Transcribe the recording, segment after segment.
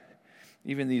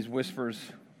Even these whispers,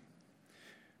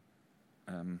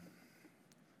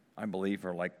 I believe,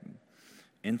 are like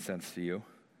incense to you,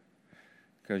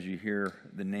 because you hear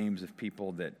the names of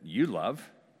people that you love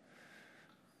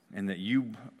and that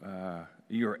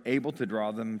you're able to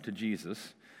draw them to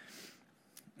Jesus.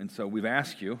 And so we've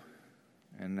asked you,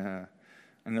 and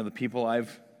I know the people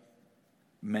I've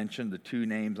mentioned, the two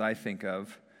names I think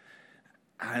of,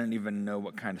 I don't even know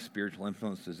what kind of spiritual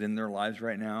influence is in their lives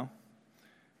right now,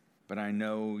 but I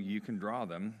know you can draw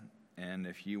them. And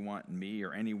if you want me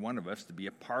or any one of us to be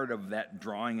a part of that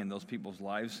drawing in those people's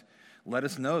lives, let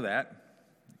us know that.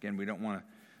 Again, we don't want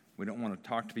to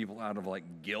talk to people out of like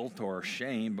guilt or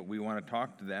shame, but we want to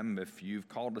talk to them if you've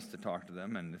called us to talk to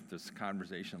them and if this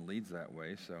conversation leads that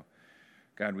way. So,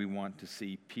 God, we want to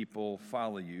see people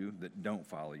follow you that don't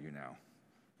follow you now.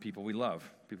 People we love,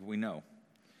 people we know.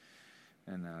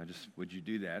 And just would you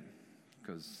do that,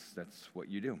 because that's what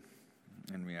you do.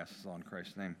 And we ask this all in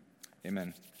Christ's name.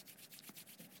 Amen.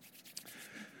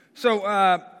 So,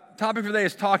 topic for today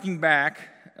is talking back.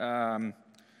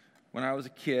 When I was a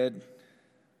kid,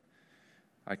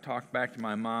 I talked back to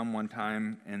my mom one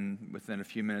time, and within a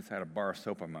few minutes I had a bar of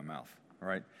soap in my mouth, all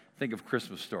right? Think of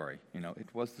Christmas Story, it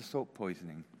was the soap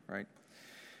poisoning, right?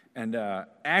 And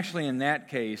actually in that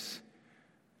case,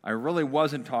 I really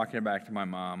wasn't talking back to my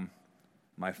mom.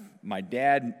 My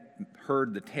dad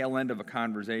heard the tail end of a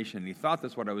conversation. He thought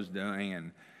that's what I was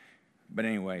doing, but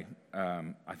anyway,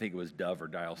 I think it was Dove or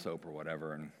Dial soap or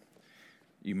whatever, and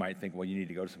you might think, well, you need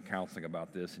to go to some counseling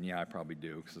about this, and yeah, I probably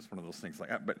do, because it's one of those things like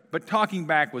that. But talking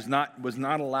back was not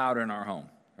allowed in our home,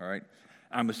 all right?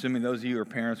 I'm assuming those of you who are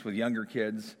parents with younger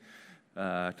kids,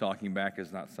 talking back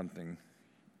is not something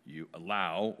you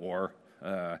allow, or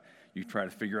you try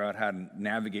to figure out how to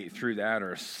navigate through that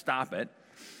or stop it.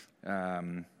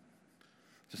 To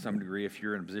some degree, if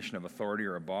you're in a position of authority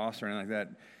or a boss or anything like that,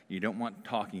 you don't want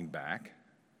talking back.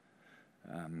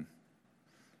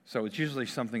 So it's usually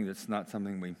something that's not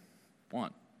something we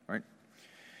want, right?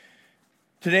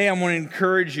 Today I want to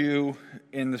encourage you,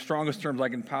 in the strongest terms I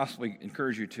can possibly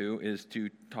encourage you to, is to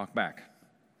talk back.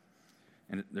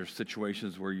 And there's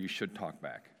situations where you should talk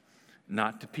back.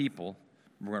 Not to people.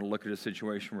 We're going to look at a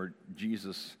situation where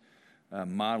Jesus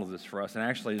modeled this for us. And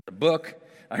actually, the book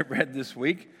I read this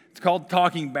week, it's called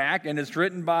Talking Back, and it's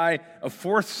written by a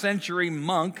 4th century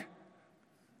monk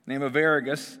named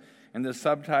Averagus. And the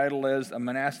subtitle is A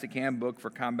Monastic Handbook for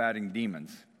Combating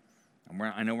Demons. And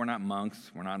I know we're not monks,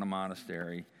 we're not in a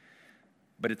monastery,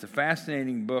 but it's a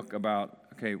fascinating book about,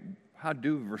 how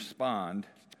do we respond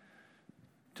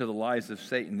to the lies of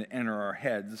Satan that enter our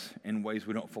heads in ways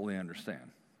we don't fully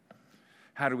understand?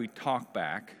 How do we talk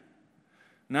back?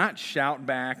 Not shout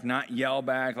back, not yell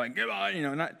back, like,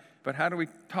 but how do we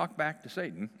talk back to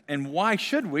Satan? And why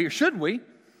should we, or should we?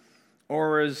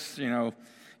 Or is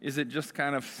it just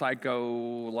kind of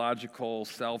psychological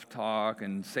self-talk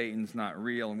and Satan's not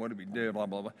real and what do we do, blah,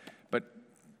 blah, blah. But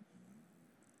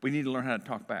we need to learn how to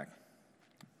talk back.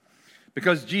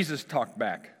 Because Jesus talked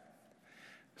back.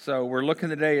 So we're looking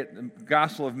today at the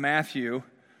Gospel of Matthew.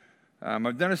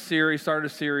 I've done started a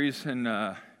series,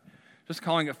 and just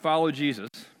calling it Follow Jesus.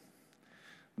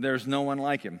 There's no one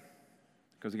like him.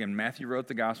 Because again, Matthew wrote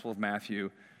the Gospel of Matthew.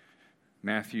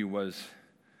 Matthew was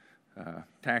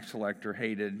tax collector,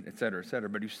 hated, et cetera,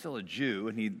 but he's still a Jew,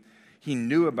 and he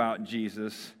knew about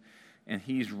Jesus, and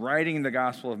he's writing the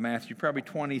Gospel of Matthew probably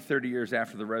 20, 30 years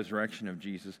after the resurrection of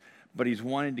Jesus, but he's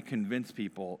wanting to convince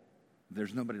people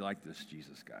there's nobody like this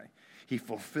Jesus guy. He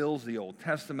fulfills the Old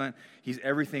Testament. He's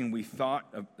everything we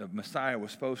thought the Messiah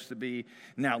was supposed to be.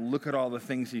 Now look at all the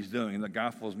things he's doing. In the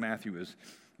Gospel of Matthew is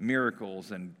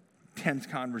miracles and tense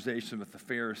conversations with the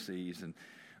Pharisees and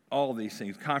all these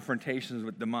things, confrontations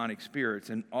with demonic spirits,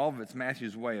 and all of it's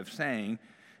Matthew's way of saying,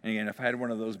 and again, if I had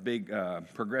one of those big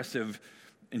progressive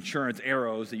insurance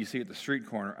arrows that you see at the street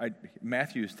corner,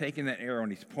 Matthew is taking that arrow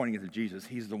and he's pointing it to Jesus.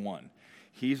 He's the one.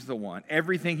 He's the one.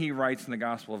 Everything he writes in the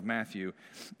Gospel of Matthew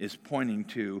is pointing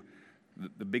to,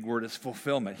 the big word is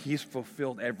fulfillment. He's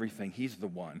fulfilled everything. He's the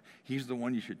one. He's the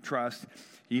one you should trust.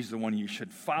 He's the one you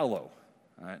should follow.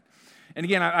 All right? And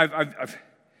again,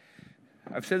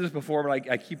 I've said this before, but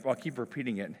I'll keep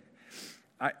repeating it.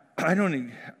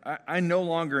 I no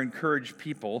longer encourage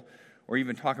people or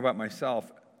even talk about myself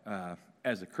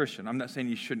as a Christian. I'm not saying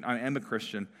you shouldn't. I am a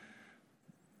Christian,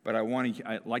 but I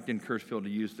like to encourage people to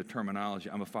use the terminology,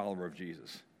 I'm a follower of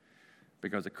Jesus.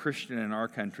 Because a Christian in our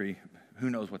country, who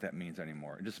knows what that means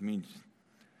anymore? It just means,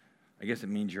 I guess it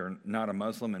means you're not a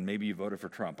Muslim and maybe you voted for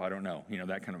Trump. I don't know,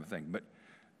 that kind of a thing. But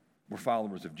we're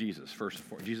followers of Jesus, first and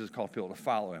foremost. Jesus called people to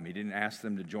follow him. He didn't ask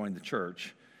them to join the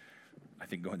church. I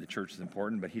think going to church is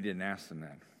important, but he didn't ask them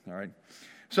that, all right?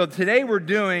 So today we're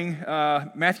doing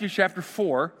Matthew chapter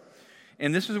 4,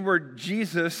 and this is where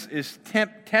Jesus is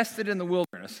tested in the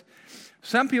wilderness.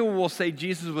 Some people will say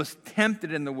Jesus was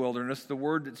tempted in the wilderness. The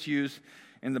word that's used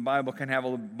in the Bible can have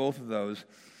both of those.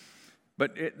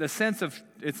 But the sense of,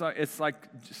 it's like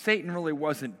Satan really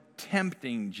wasn't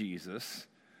tempting Jesus,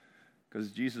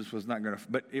 because Jesus was not going to,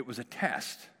 but it was a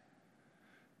test.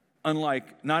 Not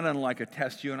unlike a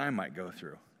test you and I might go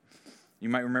through. You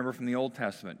might remember from the Old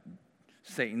Testament,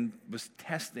 Satan was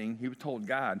testing, he told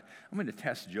God, I'm going to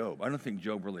test Job. I don't think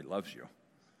Job really loves you.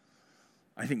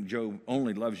 I think Job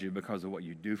only loves you because of what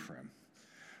you do for him.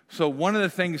 So one of the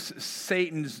things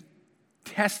Satan's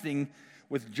testing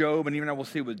with Job, and even I will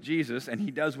see with Jesus, and he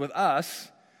does with us,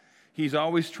 he's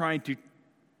always trying to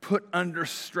put under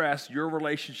stress your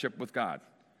relationship with God.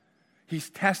 He's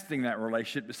testing that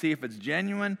relationship to see if it's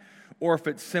genuine or if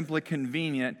it's simply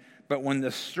convenient. But when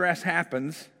the stress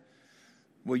happens,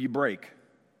 will you break?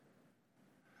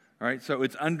 All right, so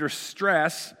it's under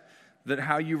stress that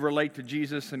how you relate to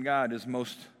Jesus and God is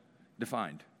most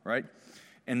defined, right?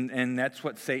 And that's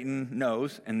what Satan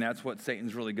knows, and that's what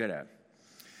Satan's really good at.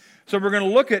 So we're going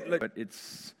to look at, but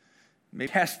it's maybe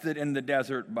tested in the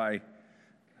desert by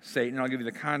Satan. I'll give you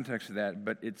the context of that,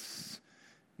 but it's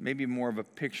maybe more of a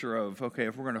picture of, okay,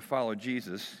 if we're going to follow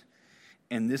Jesus,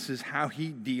 and this is how he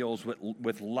deals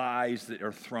with lies that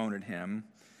are thrown at him,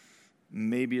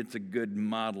 maybe it's a good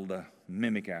model to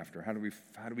mimic after. How do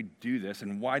we do this,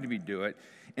 and why do we do it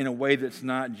in a way that's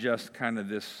not just kind of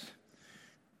this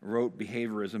rote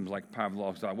behaviorism like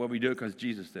Pavlov's dog? Well, we do it because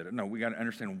Jesus did it. No, we got to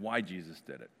understand why Jesus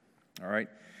did it. All right?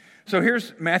 So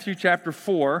here's Matthew chapter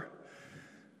 4.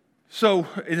 So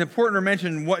it's important to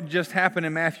mention what just happened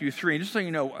in Matthew 3. And just so you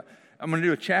know, I'm going to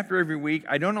do a chapter every week.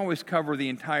 I don't always cover the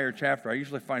entire chapter. I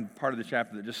usually find part of the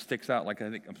chapter that just sticks out like I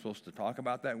think I'm supposed to talk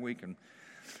about that week. And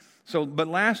so, but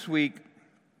last week,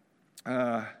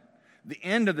 the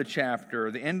end of the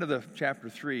chapter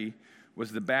 3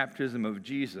 was the baptism of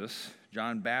Jesus.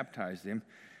 John baptized him,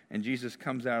 and Jesus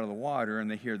comes out of the water, and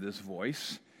they hear this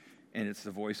voice, and it's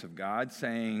the voice of God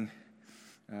saying,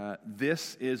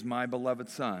 this is my beloved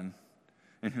Son,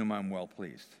 in whom I'm well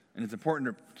pleased. And it's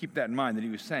important to keep that in mind, that he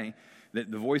was saying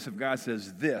that the voice of God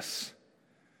says, this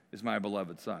is my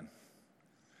beloved Son.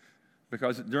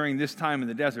 Because during this time in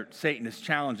the desert, Satan is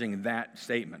challenging that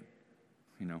statement.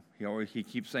 You know, he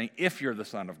keeps saying, if you're the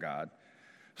Son of God.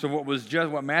 So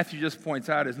what Matthew just points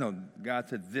out is, no, God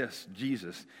said this,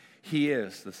 Jesus, he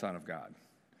is the Son of God.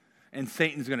 And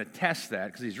Satan's going to test that,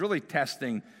 because he's really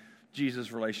testing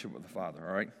Jesus' relationship with the Father,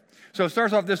 all right? So it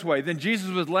starts off this way. Then Jesus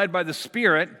was led by the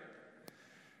Spirit.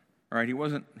 All right, he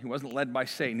wasn't led by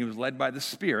Satan. He was led by the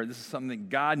Spirit. This is something that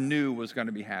God knew was going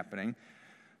to be happening.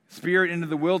 Spirit into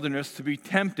the wilderness to be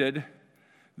tempted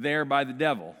there by the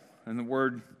devil. And the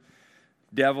word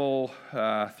devil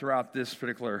throughout this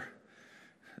particular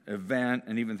event,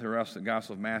 and even throughout the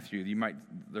Gospel of Matthew,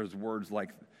 there's words like,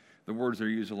 the words that are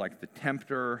used are like the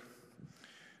tempter,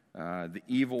 the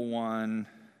evil one.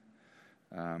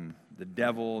 The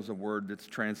devil is a word that's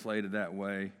translated that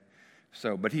way.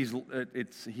 So, but he's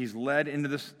led into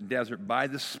this desert by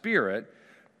the Spirit,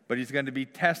 but he's going to be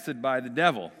tested by the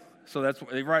devil. So that's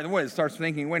right away. It starts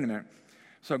thinking, wait a minute.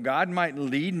 So God might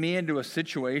lead me into a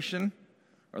situation,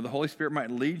 or the Holy Spirit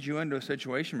might lead you into a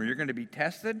situation where you're going to be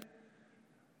tested?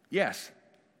 Yes.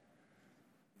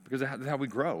 Because that's how we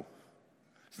grow.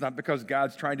 It's not because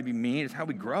God's trying to be mean. It's how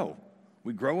we grow.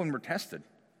 We grow when we're tested.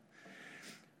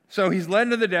 So he's led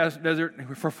into the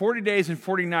desert. For 40 days and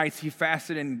 40 nights, he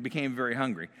fasted and became very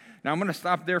hungry. Now, I'm going to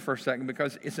stop there for a second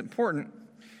because it's important.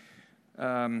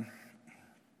 Let me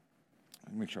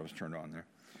make sure I was turned on there.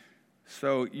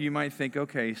 So you might think,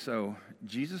 okay, so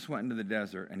Jesus went into the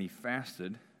desert and he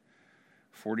fasted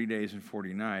 40 days and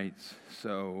 40 nights.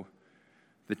 So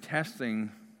the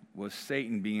testing was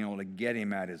Satan being able to get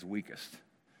him at his weakest.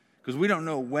 Because we don't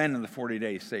know when in the 40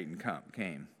 days Satan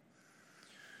came.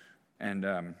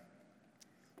 And,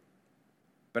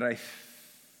 but I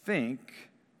think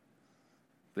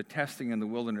the testing in the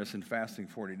wilderness and fasting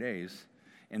 40 days,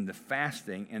 and the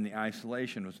fasting and the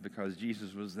isolation was because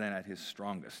Jesus was then at his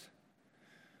strongest.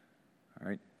 All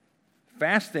right?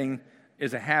 Fasting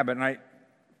is a habit, and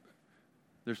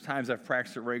there's times I've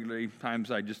practiced it regularly,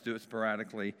 times I just do it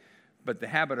sporadically, but the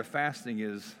habit of fasting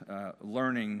is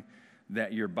learning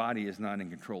that your body is not in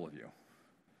control of you.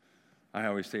 I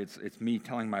always say it's me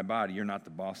telling my body, you're not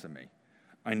the boss of me.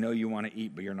 I know you want to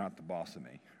eat, but you're not the boss of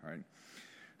me, right?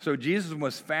 So Jesus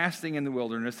was fasting in the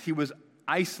wilderness. He was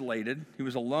isolated. He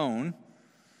was alone.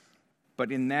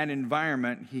 But in that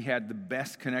environment, he had the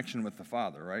best connection with the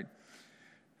Father, right?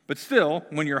 But still,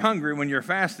 when you're hungry, when you're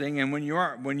fasting, and when you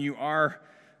are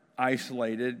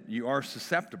isolated, you are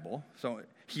susceptible. So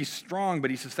he's strong, but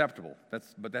he's susceptible.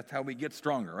 That's how we get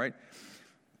stronger, right?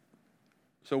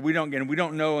 So we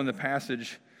don't know in the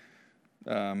passage.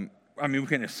 We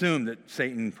can assume that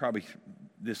Satan probably,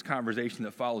 this conversation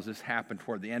that follows this happened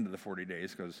toward the end of the 40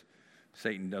 days, because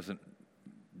Satan doesn't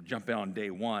jump in on day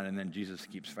one and then Jesus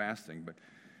keeps fasting. But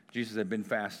Jesus had been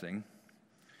fasting.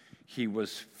 He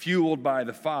was fueled by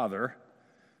the Father,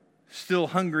 still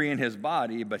hungry in his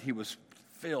body, but he was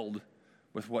filled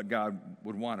with what God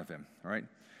would want of him, all right?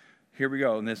 Here we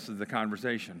go, and this is the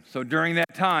conversation. So during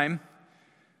that time,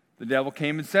 the devil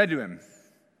came and said to him,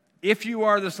 "If you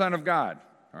are the Son of God,"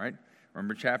 all right?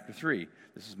 Remember chapter 3.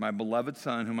 "This is my beloved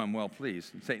Son, whom I'm well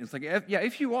pleased." And Satan's like,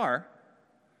 if you are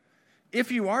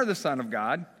the Son of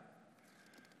God,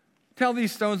 tell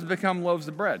these stones to become loaves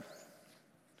of bread.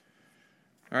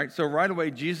 All right, so right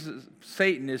away,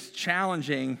 Satan is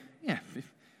challenging,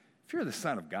 if you're the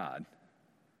Son of God,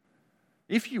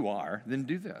 if you are, then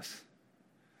do this.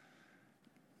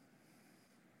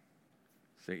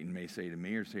 Satan may say to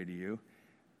me or say to you,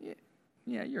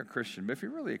 yeah, you're a Christian, but if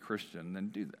you're really a Christian, then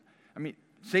do that.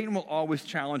 Satan will always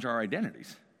challenge our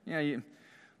identities. You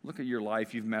look at your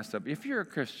life, you've messed up. If you're a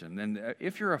Christian, then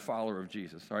if you're a follower of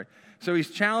Jesus, all right? So he's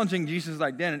challenging Jesus'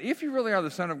 identity. If you really are the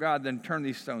Son of God, then turn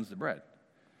these stones to bread.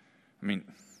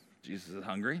 Jesus is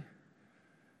hungry.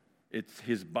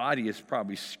 His body is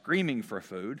probably screaming for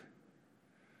food.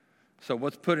 So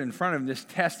what's put in front of him, this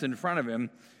test in front of him,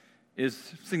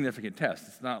 is a significant test.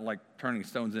 It's not like turning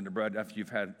stones into bread after you've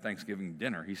had Thanksgiving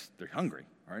dinner. They're hungry,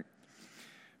 all right?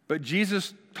 But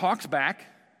Jesus talks back.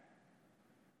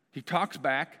 He talks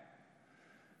back.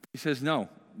 He says, no,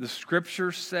 the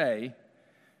scriptures say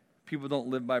people don't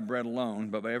live by bread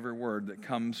alone, but by every word that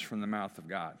comes from the mouth of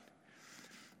God.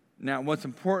 Now, what's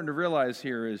important to realize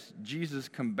here is Jesus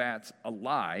combats a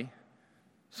lie.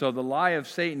 So the lie of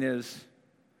Satan is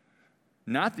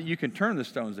not that you can turn the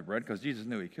stones to bread, because Jesus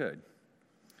knew he could,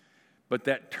 but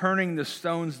that turning the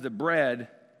stones to bread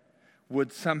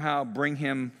would somehow bring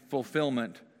him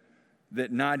fulfillment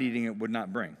that not eating it would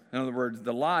not bring. In other words,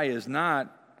 the lie is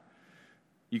not,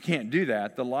 you can't do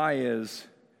that. The lie is,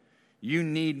 you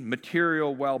need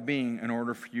material well-being in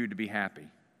order for you to be happy.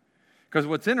 Because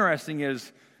what's interesting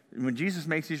is, when Jesus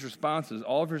makes these responses,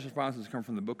 all of his responses come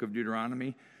from the book of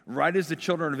Deuteronomy, right as the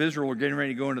children of Israel were getting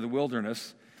ready to go into the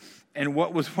wilderness. And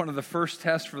what was one of the first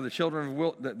tests for the children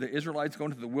of the Israelites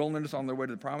going to the wilderness on their way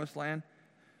to the promised land?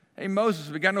 Hey, Moses,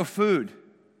 we got no food.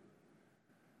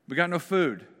 We got no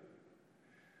food.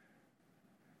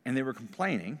 And they were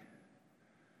complaining.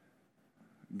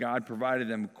 God provided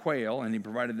them quail, and he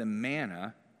provided them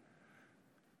manna.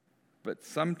 But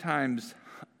sometimes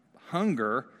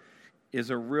hunger is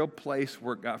a real place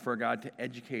for God to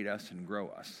educate us and grow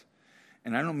us.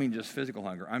 And I don't mean just physical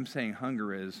hunger. I'm saying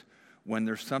hunger is when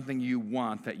there's something you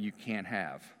want that you can't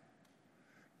have.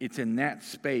 It's in that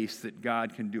space that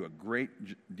God can do a great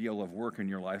deal of work in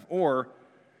your life. Or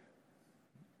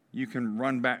you can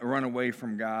run away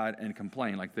from God and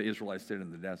complain like the Israelites did in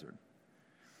the desert.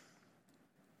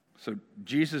 So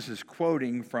Jesus is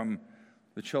quoting from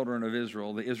the children of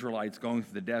Israel, the Israelites going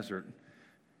through the desert,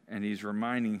 and he's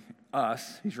reminding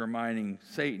us, he's reminding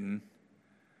Satan,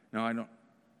 no,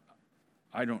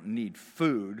 I don't need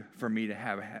food for me to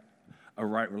have a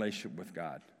right relationship with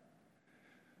God.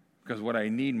 Because what I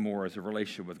need more is a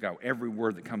relationship with God. Every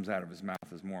word that comes out of his mouth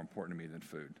is more important to me than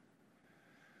food.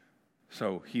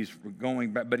 So he's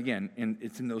going back, but again,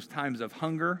 it's in those times of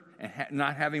hunger and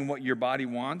not having what your body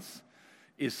wants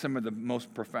is some of the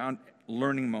most profound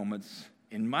learning moments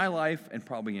in my life and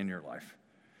probably in your life.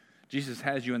 Jesus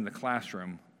has you in the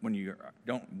classroom when you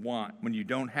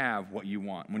don't have what you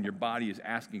want, when your body is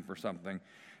asking for something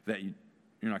that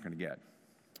you're not going to get.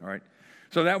 All right?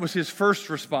 So that was his first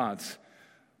response.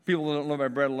 People don't live by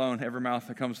bread alone, every mouth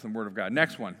that comes from the word of God.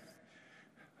 Next one.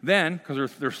 Then,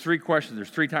 because there's three questions, there's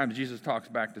three times Jesus talks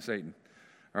back to Satan.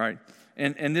 All right?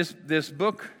 And this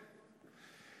book,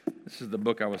 this is the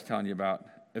book I was telling you about,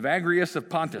 Evagrius of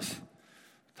Pontus,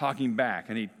 talking back.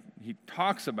 And he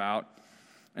talks about,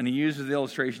 and he uses the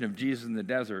illustration of Jesus in the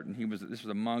desert. And this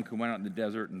was a monk who went out in the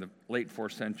desert in the late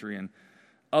 4th century. And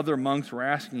other monks were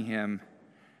asking him,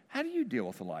 how do you deal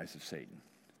with the lies of Satan?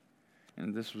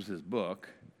 And this was his book.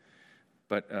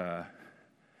 But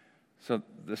so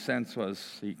the sense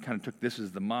was he kind of took this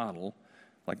as the model.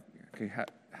 Like, okay,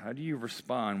 how do you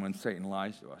respond when Satan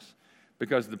lies to us?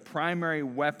 Because the primary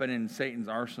weapon in Satan's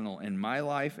arsenal in my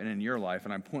life and in your life,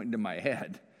 and I'm pointing to my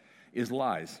head, is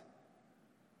lies.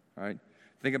 All right?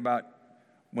 Think about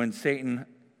when Satan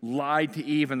lied to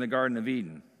Eve in the Garden of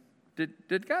Eden.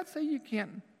 Did God say you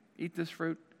can't eat this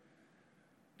fruit?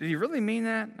 Did he really mean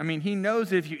that? I mean, he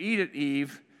knows if you eat it,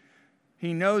 Eve,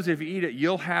 he knows if you eat it,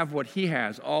 you'll have what he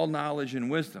has, all knowledge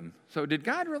and wisdom. So did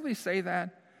God really say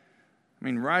that? I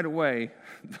mean, right away,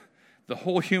 the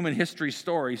whole human history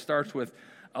story starts with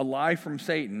a lie from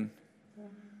Satan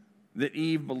that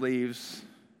Eve believes,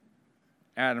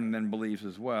 Adam then believes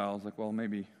as well. It's like, well,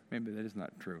 maybe that is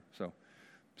not true. So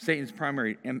Satan's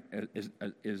primary is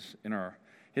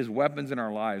his weapons in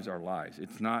our lives are lies.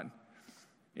 It's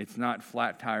not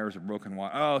flat tires or broken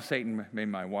water. Oh, Satan made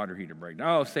my water heater break.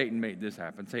 Oh, Satan made this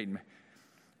happen.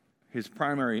 His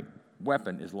primary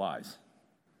weapon is lies.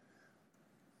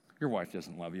 Your wife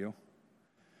doesn't love you.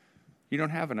 You don't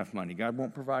have enough money. God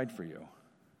won't provide for you.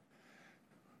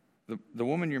 The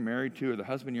woman you're married to or the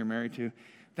husband you're married to,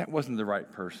 that wasn't the right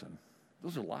person.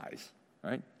 Those are lies,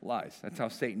 right? Lies. That's how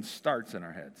Satan starts in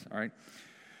our heads, all right?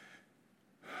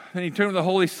 Then he turned to the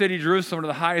holy city, Jerusalem, to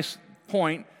the highest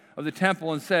point of the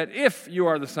temple and said, if you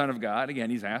are the Son of God, again,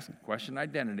 he's asking question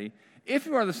identity, if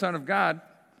you are the Son of God,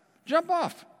 jump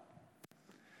off.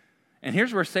 And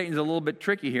here's where Satan's a little bit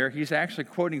tricky here. He's actually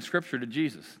quoting Scripture to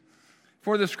Jesus.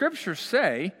 For the Scriptures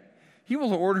say, he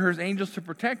will order his angels to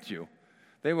protect you.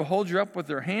 They will hold you up with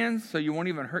their hands so you won't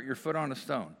even hurt your foot on a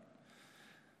stone.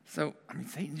 So, I mean,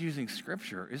 Satan's using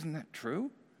Scripture. Isn't that true?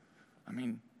 I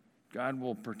mean, God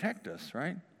will protect us,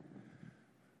 right?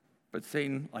 But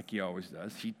Satan, like he always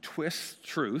does, he twists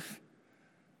truth,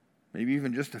 maybe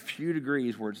even just a few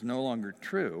degrees where it's no longer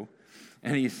true.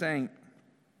 And he's saying,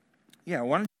 yeah,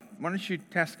 why don't you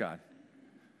test God?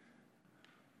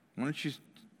 Why don't you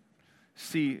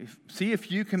see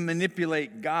if you can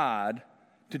manipulate God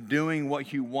to doing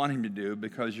what you want him to do,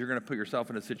 because you're going to put yourself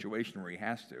in a situation where he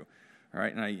has to. All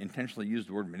right? And I intentionally use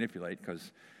the word manipulate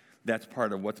because that's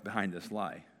part of what's behind this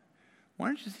lie. Why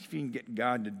don't you see if you can get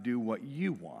God to do what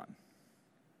you want?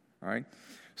 All right?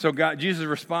 So Jesus'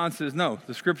 response is, no,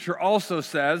 the Scripture also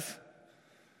says,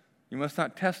 you must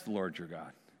not test the Lord your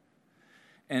God.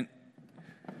 And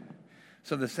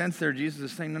so the sense there, Jesus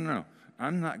is saying, no,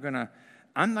 I'm not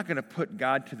gonna put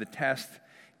God to the test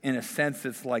in a sense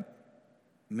that's like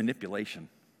manipulation.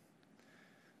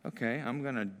 Okay, I'm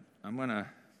gonna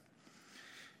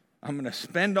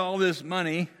spend all this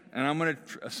money, and I'm gonna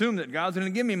assume that God's gonna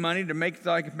give me money to make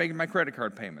so I can make my credit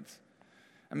card payments.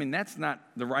 I mean, that's not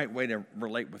the right way to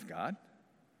relate with God.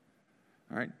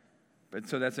 All right, but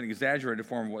so that's an exaggerated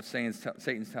form of what Satan's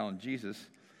telling Jesus.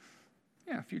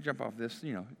 Yeah, if you jump off this,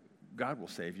 God will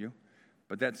save you.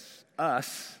 But that's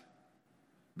us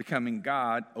becoming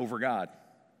God over God.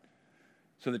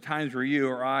 So the times where you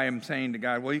or I am saying to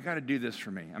God, well, you got to do this for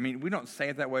me. I mean, we don't say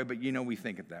it that way, but we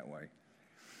think it that way.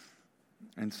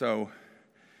 And so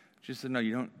just said, no,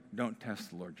 you don't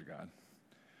test the Lord your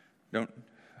God.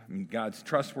 God's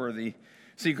trustworthy.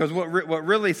 See, because what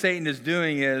really Satan is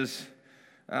doing is,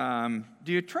 do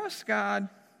you trust God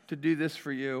to do this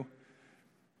for you?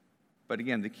 But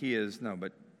again, the key is no,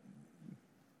 but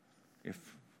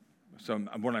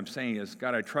what I'm saying is,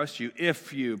 God, I trust you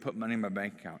if you put money in my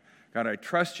bank account. God, I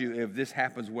trust you if this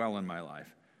happens well in my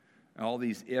life. All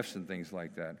these ifs and things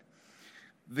like that.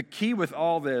 The key with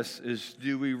all this is,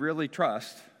 do we really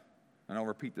trust, and I'll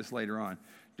repeat this later on,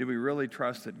 do we really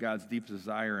trust that God's deep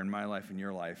desire in my life and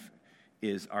your life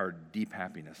is our deep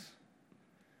happiness?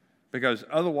 Because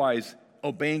otherwise,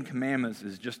 obeying commandments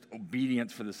is just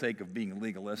obedience for the sake of being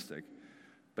legalistic.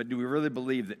 But do we really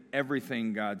believe that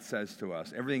everything God says to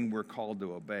us, everything we're called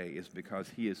to obey, is because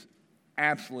he is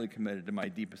absolutely committed to my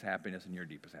deepest happiness and your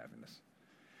deepest happiness?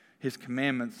 His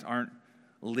commandments aren't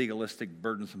legalistic,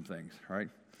 burdensome things, right?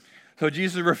 So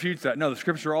Jesus refutes that. No, the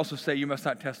Scripture also say you must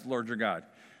not test the Lord your God.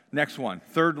 Next one,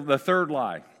 the third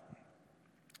lie.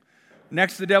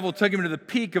 Next, the devil took him to the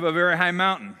peak of a very high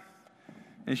mountain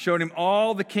and showed him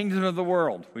all the kingdoms of the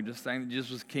world. We just sang that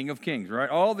Jesus was King of Kings, right?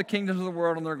 All the kingdoms of the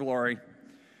world and their glory.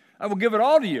 I will give it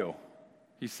all to you,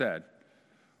 he said.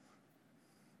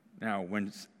 Now,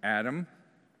 when Adam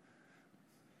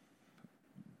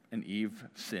and Eve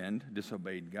sinned,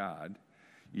 disobeyed God,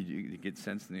 you get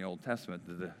sense in the Old Testament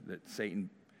that Satan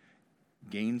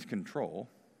gains control.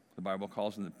 The Bible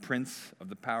calls him the prince of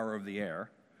the power of the air.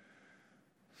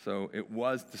 So it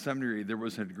was, to some degree, there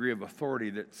was a degree of authority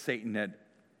that Satan had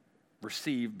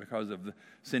received because of the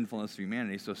sinfulness of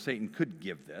humanity. So Satan could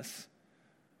give this.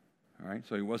 All right,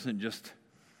 so he wasn't just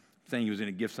saying he was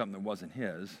going to give something that wasn't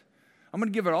his. I'm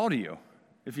going to give it all to you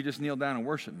if you just kneel down and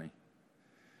worship me.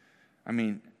 I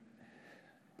mean,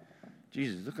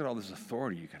 Jesus, look at all this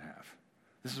authority you could have.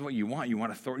 This is what you want. You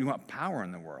want authority. You want power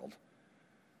in the world.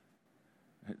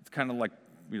 It's kind of like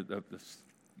the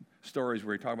stories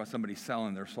where you talk about somebody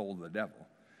selling their soul to the devil.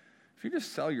 if you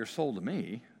just sell your soul to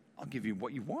me, I'll give you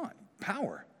what you want: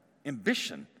 power,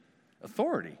 ambition,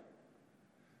 authority.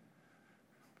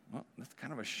 Well, that's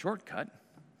kind of a shortcut.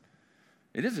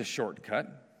 It is a shortcut,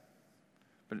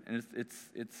 but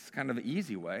it's kind of the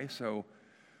easy way. So,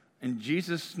 and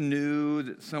Jesus knew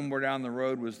that somewhere down the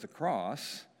road was the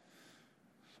cross.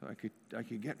 So I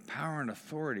could get power and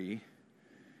authority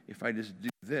if I just do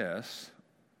this,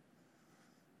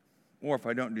 or if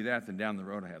I don't do that, then down the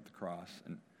road I have the cross.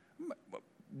 And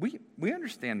we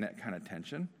understand that kind of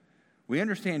tension. We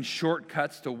understand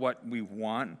shortcuts to what we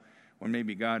want, when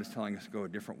maybe God is telling us to go a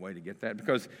different way to get that.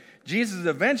 Because Jesus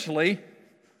eventually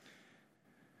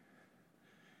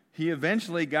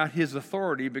got his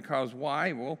authority, because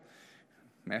why? Well,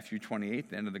 Matthew 28,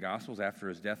 the end of the Gospels, after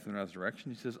his death and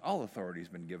resurrection, he says, all authority has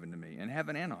been given to me in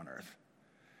heaven and on earth.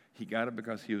 He got it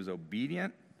because he was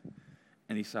obedient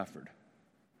and he suffered.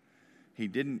 He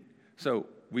didn't. So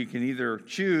we can either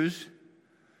choose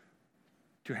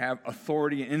to have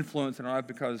authority and influence in our life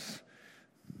because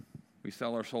we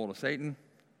sell our soul to Satan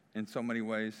in so many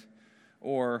ways,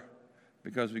 or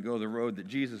because we go the road that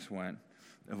Jesus went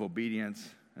of obedience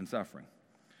and suffering.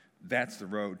 That's the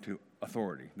road to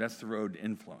authority. That's the road to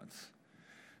influence.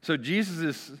 So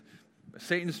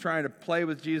Satan's trying to play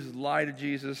with Jesus, lie to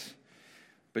Jesus,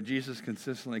 but Jesus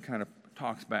consistently kind of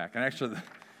talks back. And actually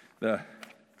the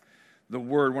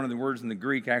word, one of the words in the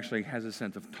Greek, actually has a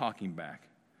sense of talking back.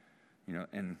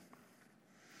 And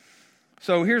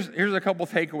so here's a couple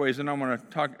takeaways, and I'm going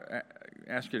to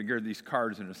ask you to get these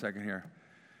cards in a second here.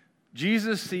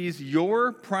 Jesus sees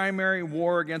your primary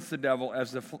war against the devil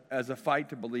as a fight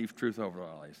to believe truth over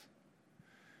lies.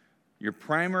 Your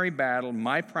primary battle,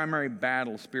 my primary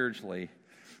battle spiritually,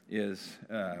 is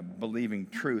believing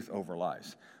truth over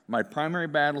lies. My primary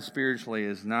battle spiritually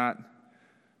is not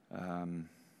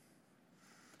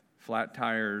flat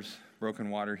tires, broken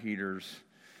water heaters,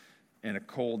 and a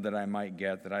cold that I might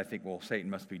get that I think, well, Satan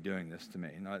must be doing this to me.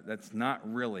 No, that's not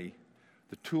really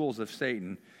the tools of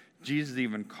Satan. Jesus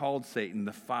even called Satan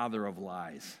the father of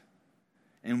lies.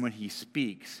 And when he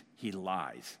speaks, he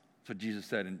lies. That's what Jesus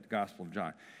said in the Gospel of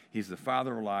John. He's the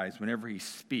father of lies. Whenever he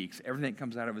speaks, everything that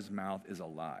comes out of his mouth is a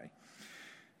lie.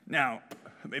 Now,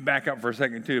 let me back up for a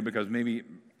second, too, because maybe,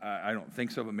 I don't think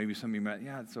so, but maybe some of you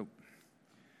might, so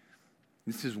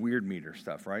this is weird meter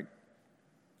stuff, right?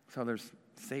 So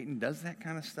Satan does that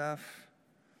kind of stuff.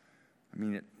 I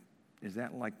mean, is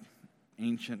that like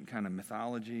ancient kind of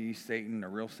mythology, Satan, a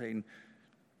real Satan?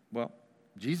 Well,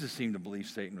 Jesus seemed to believe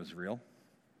Satan was real.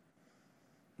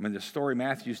 I mean, the story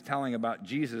Matthew's telling about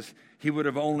Jesus, he would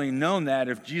have only known that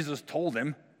if Jesus told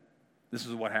him this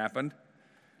is what happened.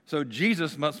 So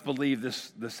Jesus must believe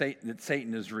that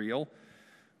Satan is real,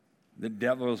 the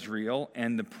devil is real,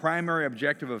 and the primary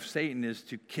objective of Satan is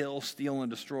to kill, steal, and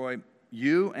destroy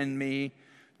you and me,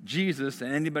 Jesus,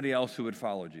 and anybody else who would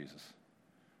follow Jesus.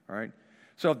 All right?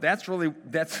 So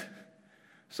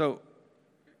so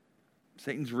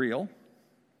Satan's real.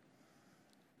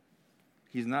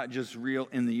 He's not just real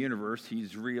in the universe.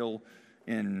 He's real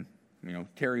in,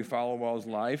 Terry Falwell's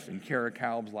life and Kara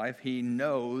Kalb's life. He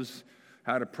knows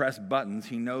how to press buttons.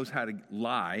 He knows how to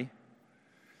lie.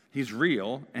 He's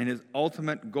real, and his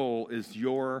ultimate goal is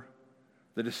the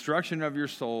destruction of your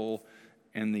soul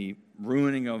and the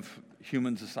ruining of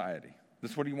human society.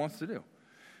 That's what he wants to do.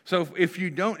 So if we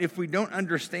don't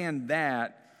understand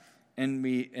that, and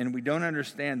we don't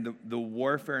understand the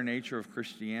warfare nature of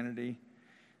Christianity,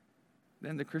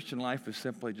 then the Christian life is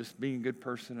simply just being a good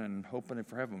person and hoping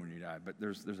for heaven when you die. But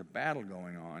there's a battle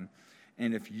going on,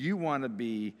 and if you want to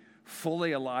be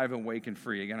fully alive, awake, and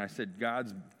free, again, I said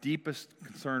God's deepest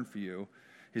concern for you,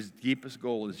 his deepest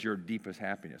goal is your deepest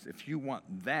happiness. If you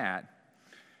want that,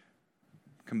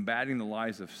 combating the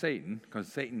lies of Satan, because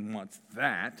Satan wants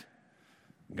that.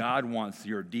 God wants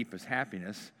your deepest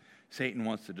happiness. Satan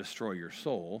wants to destroy your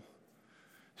soul.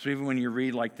 So even when you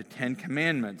read like the 10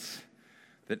 Commandments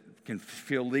that can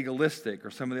feel legalistic,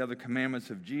 or some of the other commandments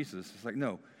of Jesus, it's like,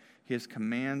 no, his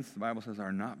commands, the Bible says,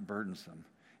 are not burdensome,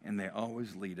 and they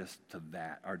always lead us to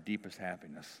that, our deepest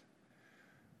happiness.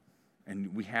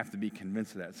 And we have to be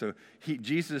convinced of that. So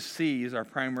Jesus sees our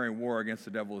primary war against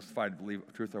the devil is to fight to believe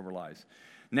truth over lies.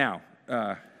 Now,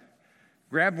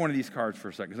 grab one of these cards for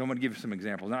a second, because I want to give you some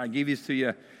examples. Now, I gave these to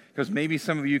you because maybe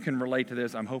some of you can relate to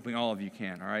this. I'm hoping all of you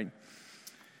can, all right?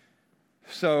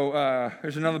 So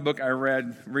there's another book I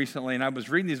read recently, and I was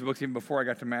reading these books even before I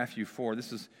got to Matthew 4.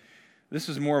 This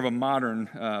is more of a modern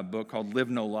book called Live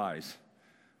No Lies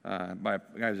by a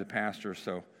guy who's a pastor.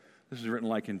 So this was written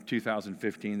like in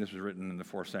 2015. This was written in the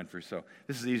 4th century. So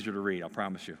this is easier to read, I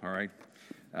promise you, all right?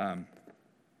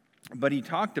 But he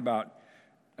talked about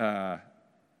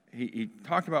he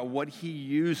talked about what he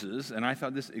uses, and I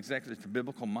thought this exactly, it's a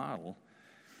biblical model.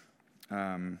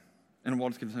 And we'll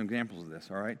just give some examples of this,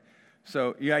 all right?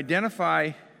 So you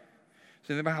identify,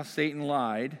 think about how Satan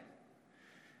lied,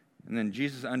 and then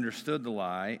Jesus understood the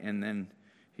lie, and then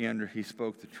he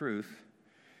spoke the truth.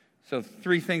 So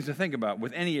 3 things to think about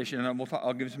with any issue, and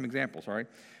I'll give you some examples, all right?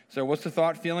 So what's the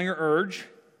thought, feeling, or urge?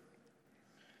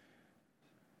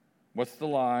 What's the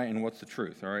lie, and what's the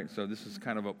truth, all right? So this is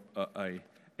kind of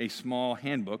a small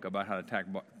handbook about how to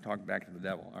talk back to the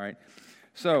devil, all right?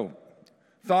 So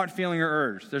thought, feeling, or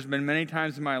urge. There's been many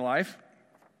times in my life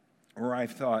where I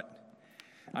felt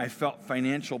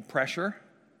financial pressure.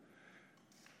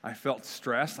 I felt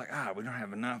stress, like, we don't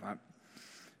have enough.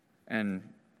 And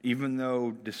even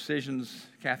though decisions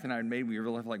Kathy and I had made, we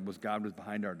realized God was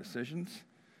behind our decisions.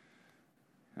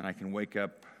 And I can wake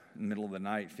up in the middle of the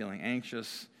night feeling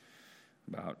anxious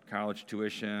about college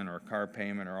tuition or car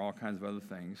payment or all kinds of other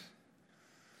things.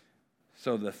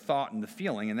 So the thought and the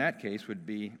feeling in that case would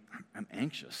be, I'm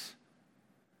anxious.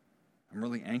 I'm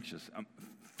really anxious. I'm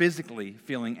physically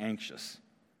feeling anxious.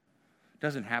 It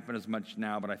doesn't happen as much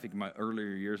now, but I think in my earlier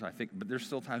years, but there's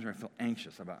still times where I feel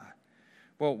anxious about it.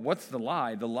 Well, what's the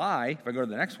lie? The lie, if I go to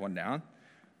the next one down,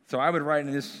 so I would write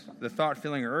in this, the thought,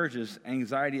 feeling, or urge is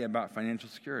anxiety about financial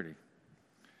security.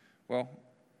 Well,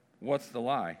 what's the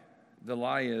lie? The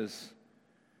lie is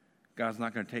God's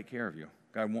not going to take care of you.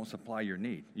 God won't supply your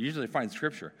need. You usually find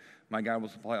scripture. My God will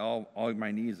supply all of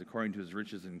my needs according to his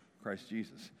riches in Christ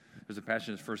Jesus. There's a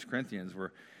passage in 1 Corinthians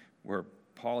where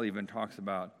Paul even talks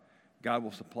about God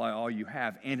will supply all you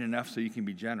have and enough so you can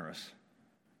be generous.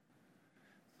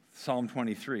 Psalm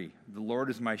 23, the Lord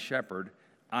is my shepherd.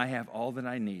 I have all that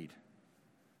I need.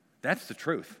 That's the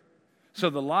truth. So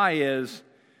the lie is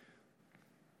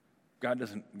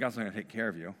God's not going to take care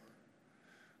of you.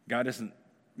 God doesn't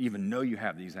even know you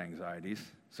have these anxieties.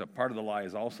 So part of the lie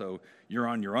is also you're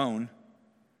on your own.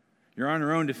 You're on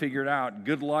your own to figure it out.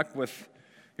 Good luck with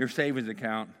your savings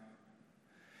account.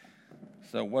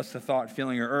 So what's the thought,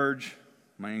 feeling, or urge?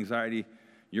 My anxiety,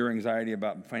 your anxiety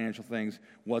about financial things.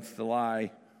 What's the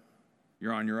lie?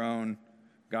 You're on your own.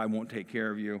 God won't take care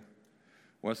of you.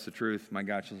 What's the truth? My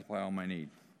God shall supply all my need.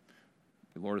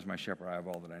 The Lord is my shepherd. I have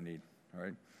all that I need. All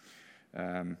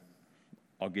right?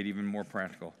 I'll get even more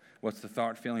practical. What's the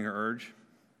thought, feeling, or urge?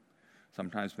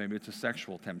 Sometimes maybe it's a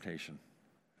sexual temptation.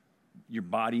 Your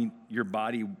body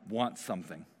wants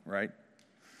something, right?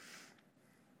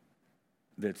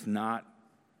 That's not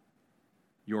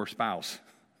your spouse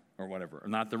or whatever, or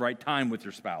not the right time with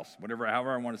your spouse,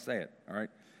 however I want to say it, all right?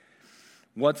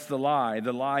 What's the lie?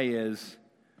 The lie is,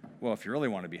 well, if you really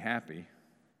want to be happy,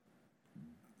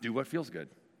 do what feels good.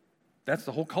 That's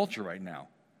the whole culture right now.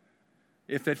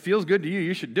 If it feels good to you,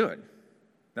 you should do it.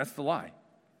 That's the lie,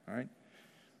 all right?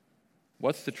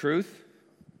 What's the truth?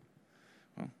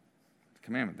 Well, the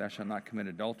commandment, thou shalt not commit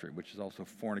adultery, which is also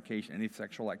fornication, any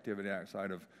sexual activity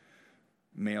outside of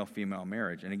male-female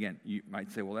marriage. And again, you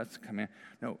might say, well, that's a command.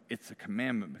 No, it's a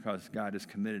commandment because God is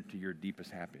committed to your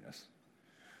deepest happiness.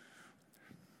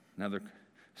 Another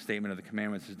statement of the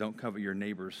commandments is don't covet your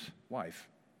neighbor's wife.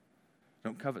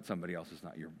 Don't covet somebody else's,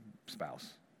 not your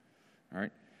spouse. All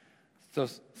right? So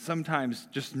sometimes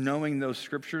just knowing those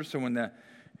scriptures,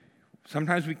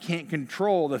 sometimes we can't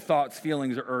control the thoughts,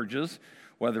 feelings, or urges,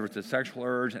 whether it's a sexual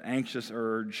urge, an anxious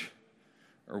urge,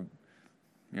 or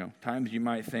times you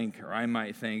might think, or I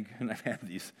might think, and I've had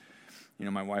these,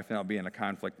 my wife and I'll be in a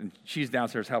conflict, and she's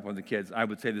downstairs helping the kids. I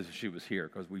would say this if she was here,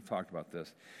 because we've talked about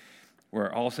this,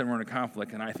 where all of a sudden we're in a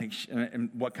conflict, and I think, and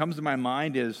what comes to my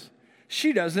mind is,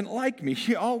 she doesn't like me.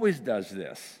 She always does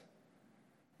this.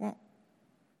 Well,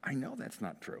 I know that's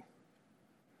not true.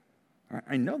 All right?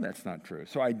 I know that's not true.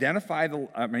 So identify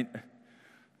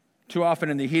too often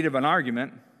in the heat of an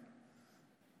argument,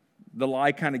 the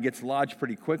lie kind of gets lodged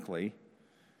pretty quickly,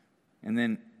 and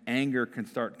then anger can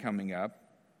start coming up.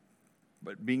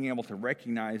 But being able to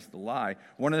recognize the lie,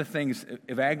 one of the things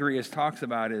Evagrius talks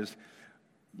about is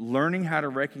learning how to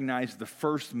recognize the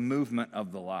first movement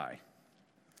of the lie.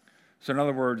 So in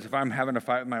other words, if I'm having a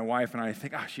fight with my wife and I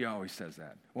think, she always says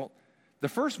that. Well, the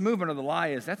first movement of the lie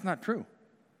is, that's not true.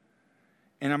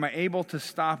 And am I able to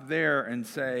stop there and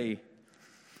say,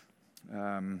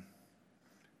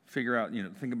 figure out,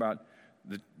 think about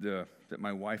that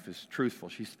my wife is truthful.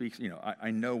 She speaks,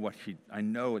 I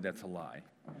know that's a lie.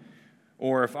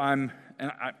 Or if I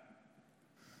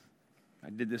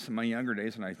did this in my younger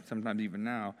days, and I sometimes even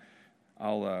now,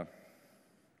 I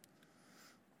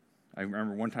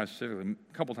remember one time specifically,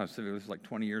 a couple times specifically, this was like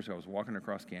 20 years ago, I was walking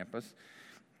across campus,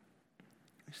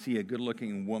 see a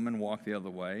good-looking woman walk the other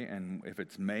way, and if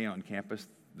it's May on campus,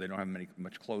 they don't have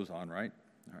much clothes on, right?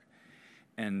 All right.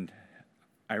 And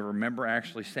I remember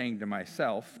actually saying to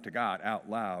myself, to God, out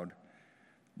loud,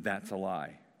 that's a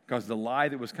lie. Because the lie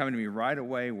that was coming to me right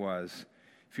away was,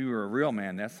 if you were a real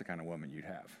man, that's the kind of woman you'd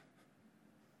have.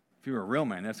 If you were a real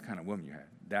man, that's the kind of woman you had.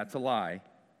 That's a lie.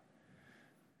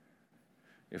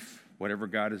 If whatever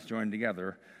God has joined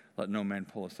together, let no man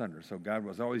pull asunder. So God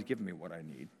was always giving me what I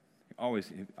need.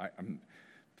 Always, I'm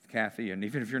Kathy, and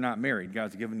even if you're not married,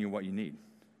 God's giving you what you need.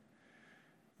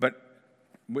 But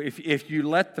if you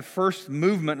let the first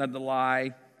movement of the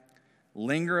lie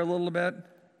linger a little bit,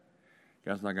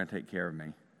 God's not going to take care of me.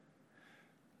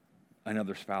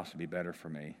 Another spouse would be better for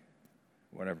me.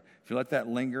 Whatever. If you let that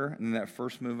linger, and then that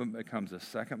first movement becomes a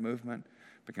second movement,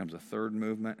 becomes a third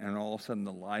movement, and all of a sudden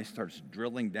the lie starts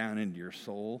drilling down into your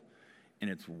soul, and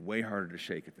it's way harder to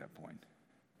shake at that point.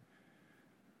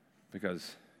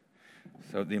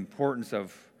 So the importance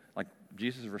of, like,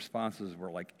 Jesus' responses were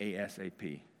like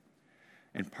ASAP.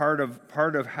 And part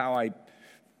of how I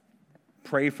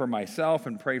pray for myself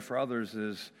and pray for others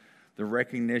is the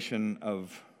recognition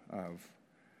of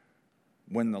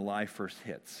when the lie first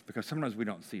hits. Because sometimes we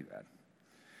don't see that.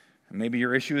 And maybe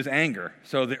your issue is anger.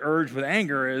 So the urge with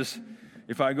anger is,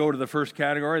 if I go to the first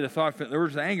category, the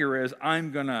urge with anger is,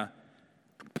 I'm going to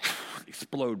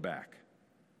explode back.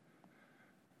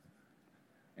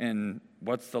 And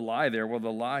what's the lie there? Well, the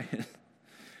lie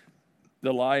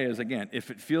is, again,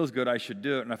 if it feels good, I should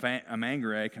do it, and if I'm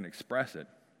angry, I can express it.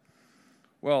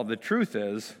 Well, the truth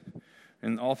is,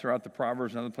 and all throughout the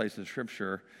Proverbs and other places in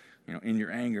Scripture, in your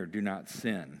anger, do not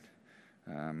sin.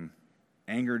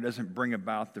 Anger doesn't bring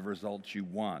about the results you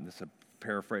want. This is a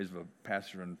paraphrase of a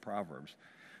passage in Proverbs.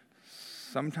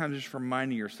 Sometimes just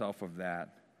reminding yourself of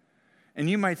that. And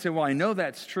you might say, well, I know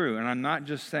that's true, and I'm not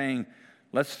just saying,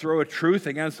 let's throw a truth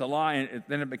against a lie, and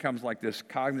then it becomes like this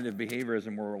cognitive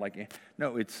behaviorism where we're like,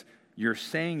 no, you're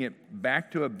saying it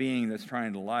back to a being that's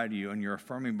trying to lie to you, and you're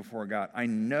affirming before God, I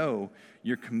know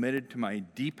you're committed to my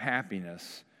deep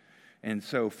happiness. And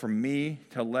so for me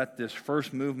to let this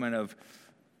first movement of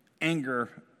anger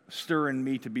stir in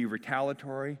me to be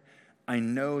retaliatory, I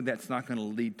know that's not going to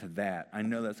lead to that. I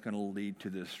know that's going to lead to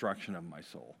the destruction of my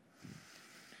soul.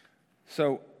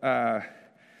 So, and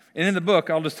in the book,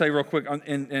 I'll just say real quick,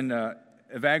 in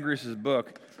Evagrius'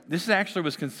 book, this actually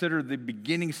was considered the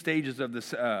beginning stages of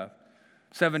the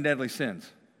 7 deadly sins.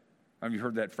 Have you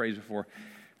heard that phrase before?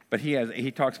 But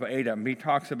he talks about 8 of them. He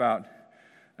talks about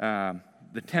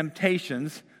the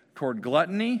temptations toward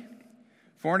gluttony,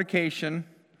 fornication,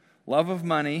 love of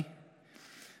money.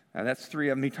 That's 3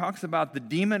 of them. He talks about the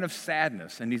demon of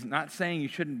sadness, and he's not saying you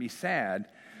shouldn't be sad,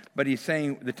 but he's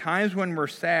saying the times when we're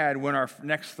sad, when our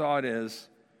next thought is,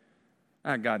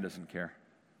 God doesn't care.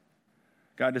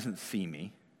 God doesn't see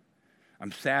me.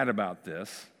 I'm sad about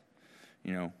this.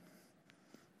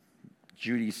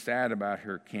 Judy's sad about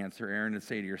her cancer. Aaron would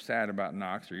say to you, you're sad about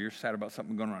Knox, or you're sad about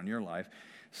something going on in your life.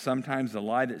 Sometimes the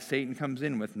lie that Satan comes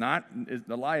in with,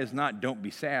 the lie is not don't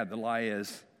be sad. The lie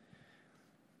is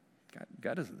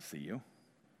God doesn't see you.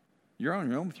 You're on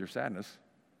your own with your sadness.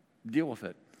 Deal with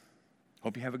it.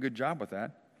 Hope you have a good job with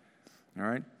that. All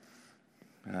right?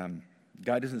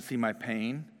 God doesn't see my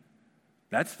pain.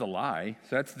 That's the lie.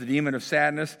 So that's the demon of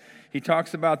sadness. He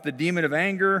talks about the demon of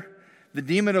anger, the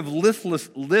demon of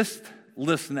listlessness,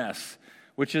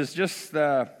 which is just,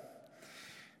 I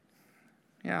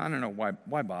don't know,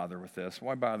 why bother with this?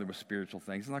 Why bother with spiritual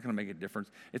things? It's not going to make a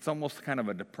difference. It's almost kind of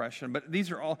a depression. But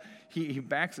these are all, he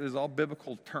backs, there's all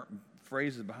biblical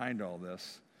phrases behind all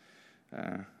this.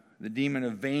 The demon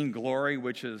of vainglory,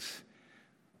 which is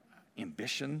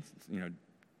ambition.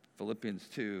 Philippians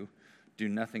 2, do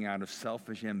nothing out of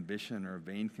selfish ambition or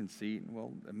vain conceit.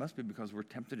 Well, it must be because we're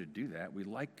tempted to do that. We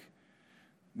like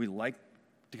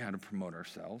to kind of promote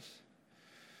ourselves.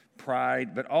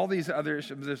 Pride, but all these other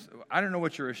issues. I don't know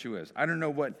what your issue is. I don't know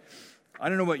what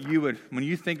you would, when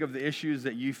you think of the issues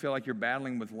that you feel like you're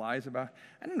battling with lies about.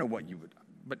 I don't know what you would,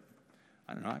 but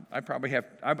I don't know. I probably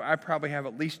have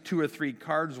at least 2 or 3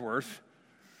 cards worth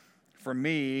for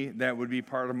me that would be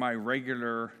part of my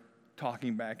regular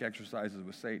talking back exercises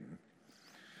with Satan.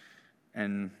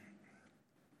 And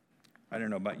I don't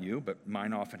know about you, but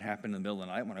mine often happen in the middle of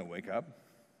the night when I wake up.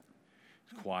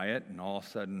 It's quiet, and all of a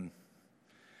sudden,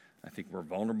 I think we're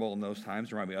vulnerable in those times.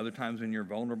 There might be other times when you're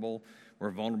vulnerable. We're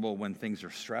vulnerable when things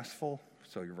are stressful.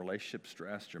 So your relationship's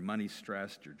stressed, your money's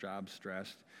stressed, your job's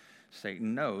stressed.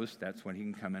 Satan knows that's when he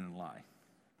can come in and lie.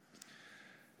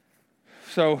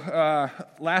 So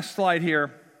last slide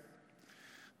here.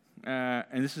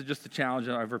 And this is just a challenge.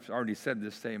 I've already said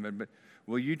this statement, but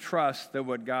will you trust that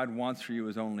what God wants for you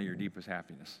is only your deepest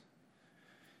happiness?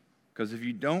 Because if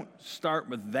you don't start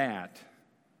with that,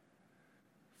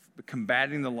 But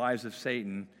combating the lies of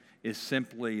Satan is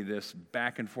simply this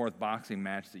back and forth boxing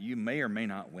match that you may or may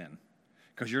not win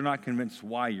because you're not convinced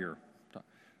why you're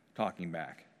talking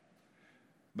back.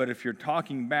 But if you're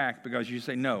talking back because you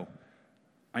say, no,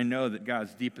 I know that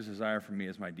God's deepest desire for me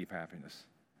is my deep happiness,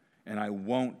 and I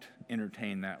won't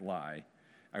entertain that lie.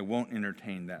 I won't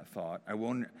entertain that thought.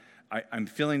 I'm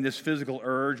feeling this physical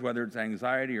urge, whether it's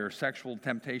anxiety or sexual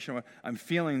temptation. I'm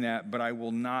feeling that, but I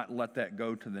will not let that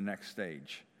go to the next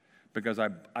stage because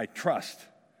I trust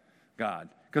God.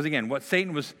 Because again, what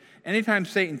Satan was, anytime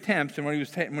Satan tempts, and when he was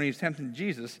tempting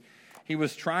Jesus, he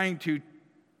was trying to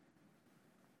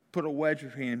put a wedge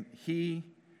between he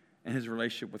and his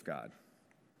relationship with God.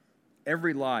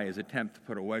 Every lie is an attempt to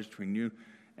put a wedge between you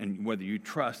and whether you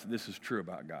trust that this is true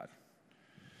about God.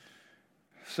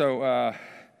 So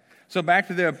back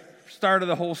to the start of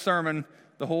the whole sermon,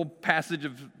 the whole passage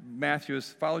of Matthew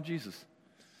is follow Jesus.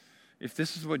 If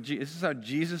this is how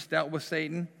Jesus dealt with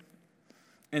Satan,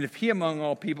 and if he among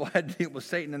all people had to deal with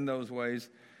Satan in those ways,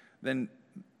 then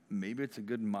maybe it's a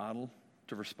good model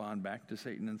to respond back to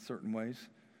Satan in certain ways.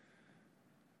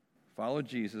 Follow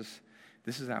Jesus.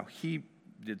 This is how he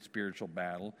did spiritual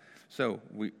battle. So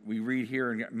we read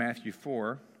here in Matthew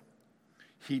 4,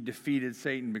 he defeated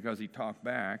Satan because he talked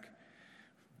back.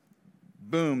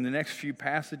 Boom, the next few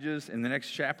passages in the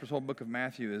next chapter's whole book of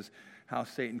Matthew is how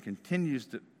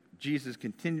Jesus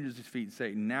continues to defeat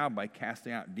Satan now by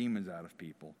casting out demons out of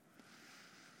people.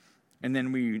 And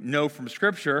then we know from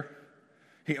Scripture,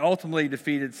 he ultimately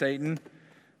defeated Satan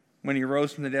when he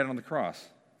rose from the dead on the cross.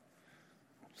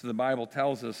 So the Bible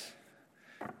tells us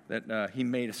that he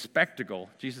made a spectacle.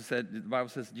 The Bible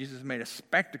says Jesus made a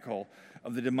spectacle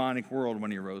of the demonic world when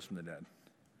he rose from the dead.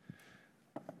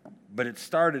 But it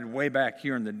started way back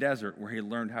here in the desert where he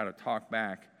learned how to talk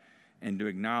back and to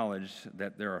acknowledge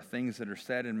that there are things that are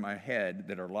said in my head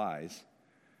that are lies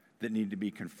that need to be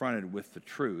confronted with the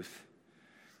truth.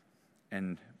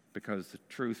 And because the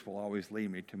truth will always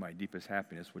lead me to my deepest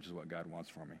happiness, which is what God wants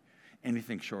for me.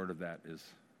 Anything short of that is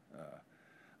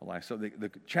a lie. So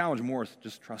the challenge more is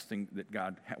just trusting that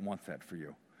God wants that for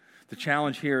you. The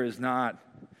challenge here is not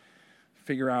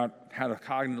figure out how to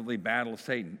cognitively battle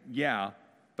Satan. Yeah,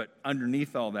 but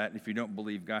underneath all that, if you don't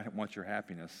believe God wants your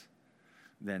happiness,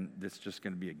 then it's just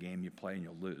going to be a game you play and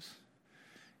you'll lose.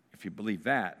 If you believe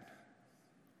that,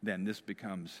 then this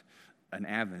becomes an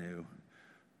avenue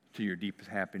to your deepest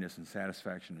happiness and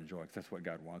satisfaction and joy, because that's what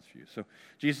God wants for you. So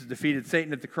Jesus defeated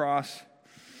Satan at the cross,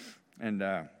 and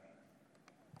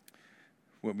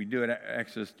what we do at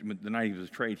Exodus, the night he was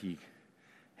betrayed, he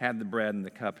had the bread and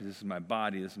the cup. This is my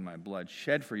body, this is my blood,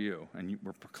 shed for you. And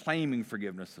we're proclaiming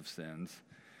forgiveness of sins.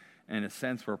 And in a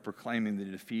sense, we're proclaiming the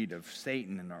defeat of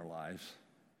Satan in our lives.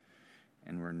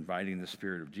 And we're inviting the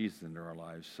Spirit of Jesus into our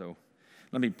lives. So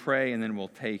let me pray, and then we'll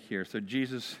take here. So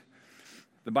Jesus,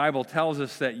 the Bible tells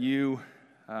us that you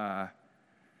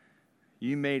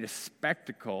made a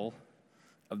spectacle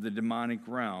of the demonic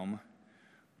realm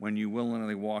when you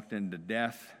willingly walked into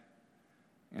death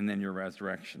and then your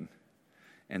resurrection,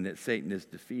 and that Satan is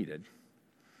defeated.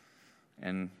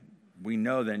 And we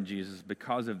know then, Jesus,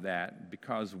 because of that,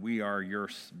 because we are your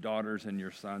daughters and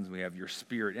your sons, we have your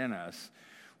Spirit in us,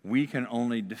 we can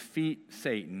only defeat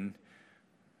Satan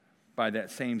by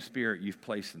that same Spirit you've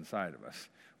placed inside of us.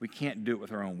 We can't do it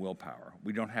with our own willpower.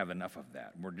 We don't have enough of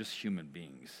that. We're just human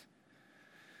beings.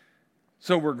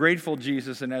 So we're grateful,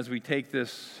 Jesus, and as we take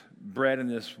this bread and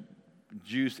this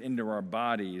juice into our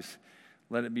bodies,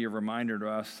 let it be a reminder to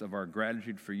us of our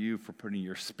gratitude for you for putting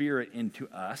your Spirit into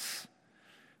us,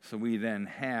 so we then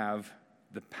have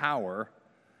the power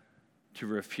to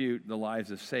refute the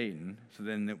lies of Satan, so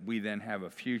then that we then have a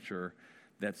future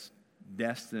that's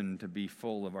destined to be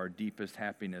full of our deepest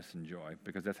happiness and joy,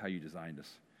 because that's how you designed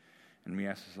us. And we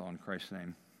ask this all in Christ's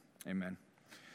name. Amen.